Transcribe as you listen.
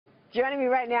Joining me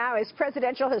right now is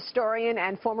presidential historian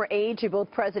and former aide to both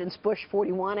Presidents Bush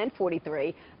 41 and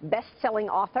 43, best-selling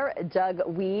author Doug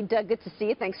Wead. Doug, good to see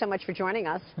you. Thanks so much for joining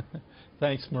us.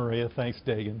 Thanks, Maria. Thanks,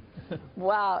 Dagan.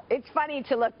 Wow, it's funny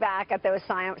to look back at those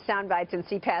sound bites and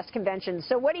see past conventions.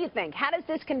 So what do you think? How does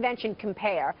this convention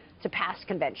compare to past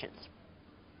conventions?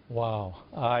 Wow.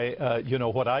 You know,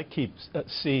 what I keep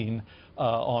seeing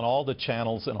on all the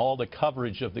channels and all the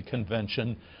coverage of the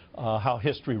convention, how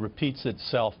history repeats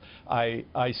itself,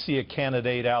 I see a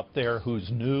candidate out there who's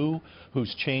new,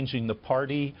 who's changing the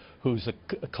party, who's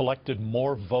collected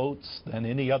more votes than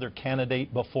any other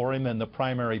candidate before him in the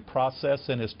primary process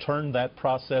and has turned that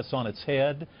process on its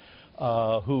head.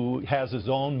 Who has his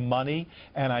own money,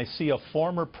 and I see a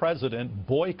former president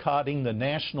boycotting the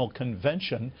national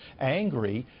convention,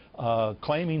 angry,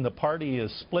 claiming the party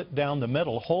is split down the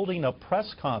middle, holding a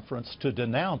press conference to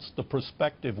denounce the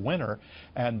prospective winner.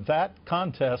 And that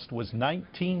contest was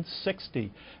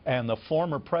 1960, and the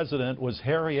former president was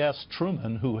Harry S.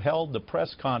 Truman, who held the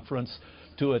press conference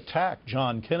to attack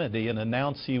John Kennedy and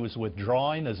announce he was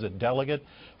withdrawing as a delegate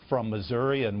from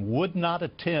Missouri and would not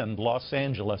attend Los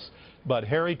Angeles. But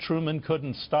Harry Truman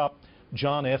couldn't stop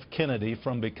John F. Kennedy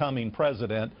from becoming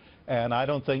president, and I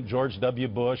don't think George W.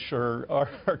 Bush or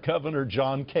Governor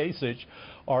John Kasich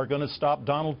are going to stop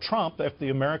Donald Trump if the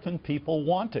American people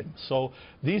want him. So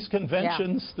these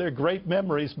conventions, they're great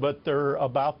memories, but they're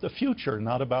about the future,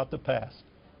 not about the past.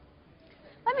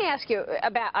 Let me ask you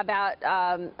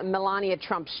about Melania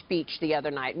Trump's speech the other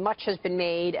night. Much has been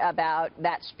made about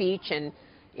that speech, and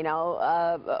you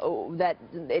know, that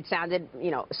it sounded,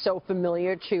 you know, so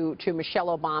familiar to Michelle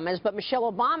Obama's, but Michelle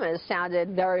Obama's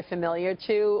sounded very familiar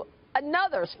to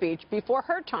another speech before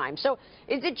her time. So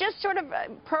is it just sort of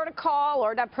protocol,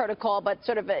 or not protocol, but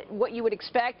sort of what you would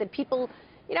expect that people,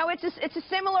 you know, it's a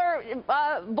similar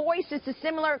voice, it's a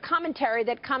similar commentary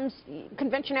that comes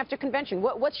convention after convention.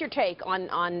 What's your take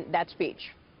on that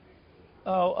speech?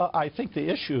 I think the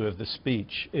issue of the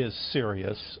speech is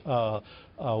serious.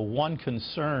 One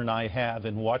concern I have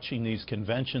in watching these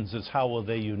conventions is how will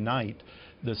they unite.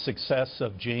 The success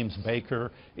of James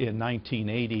Baker in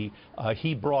 1980,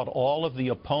 he brought all of the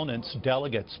opponents'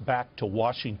 delegates back to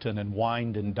Washington and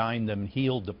wined and dined them,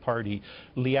 healed the party.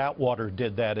 Lee Atwater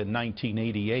did that in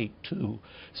 1988, too.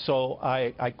 So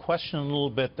I question a little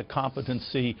bit the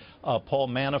competency of Paul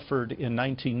Manafort in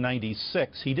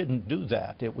 1996. He didn't do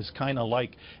that. It was kind of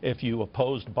like if you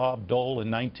opposed Bob Dole in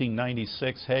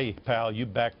 1996, hey, pal, you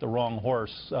backed the wrong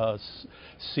horse.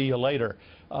 See you later.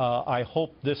 I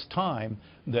hope this time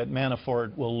that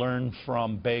Manafort will learn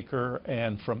from Baker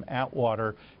and from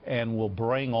Atwater and will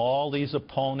bring all these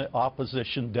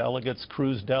opposition delegates,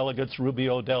 Cruz delegates,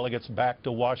 Rubio delegates back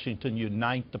to Washington,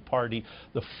 unite the party.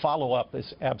 The follow-up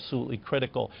is absolutely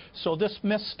critical. So this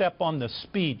misstep on the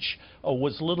speech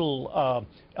was a little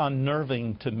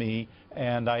unnerving to me,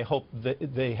 and I hope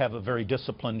that they have a very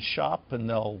disciplined shop and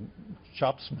they'll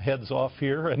chop some heads off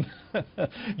here. And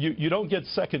you don't get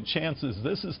second chances.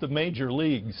 This is the major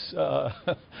leagues.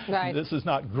 Right. This is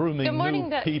not grooming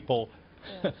new people.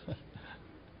 Yeah.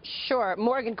 Sure.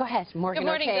 Morgan, go ahead. Morgan. Good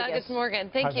morning, Ortagus. Doug. It's Morgan.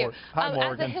 Thank you. Hi,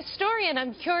 Morgan. As a historian,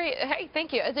 I'm curious. Hey,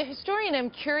 thank you. As a historian,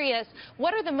 I'm curious,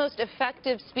 what are the most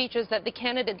effective speeches that the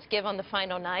candidates give on the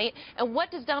final night? And what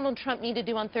does Donald Trump need to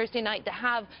do on Thursday night to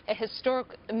have a historic,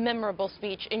 memorable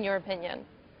speech, in your opinion?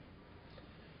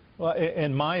 Well,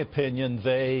 in my opinion,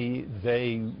 they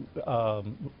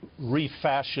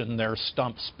refashion their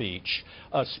stump speech.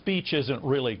 A speech isn't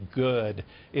really good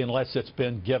unless it's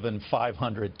been given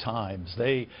 500 times.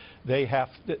 They have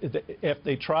to, if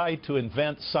they try to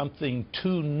invent something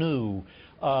too new,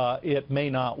 it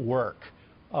may not work.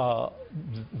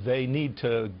 They need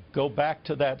to go back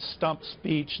to that stump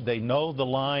speech. They know the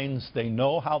lines. They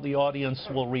know how the audience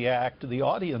will react. The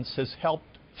audience has helped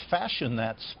fashion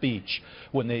that speech.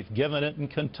 When they've given it in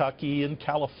Kentucky and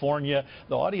California,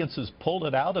 the audience has pulled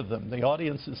it out of them. The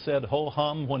audience has said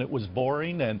ho-hum when it was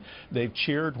boring, and they've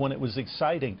cheered when it was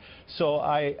exciting. So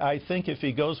I think if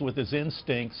he goes with his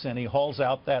instincts and he hauls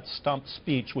out that stump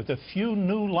speech with a few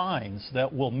new lines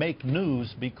that will make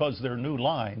news because they're new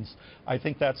lines, I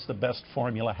think that's the best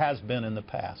formula, has been in the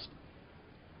past.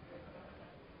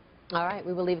 All right,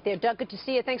 we will leave it there. Doug, good to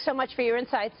see you. Thanks so much for your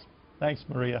insights. Thanks,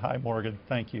 Maria. Hi, Morgan.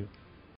 Thank you.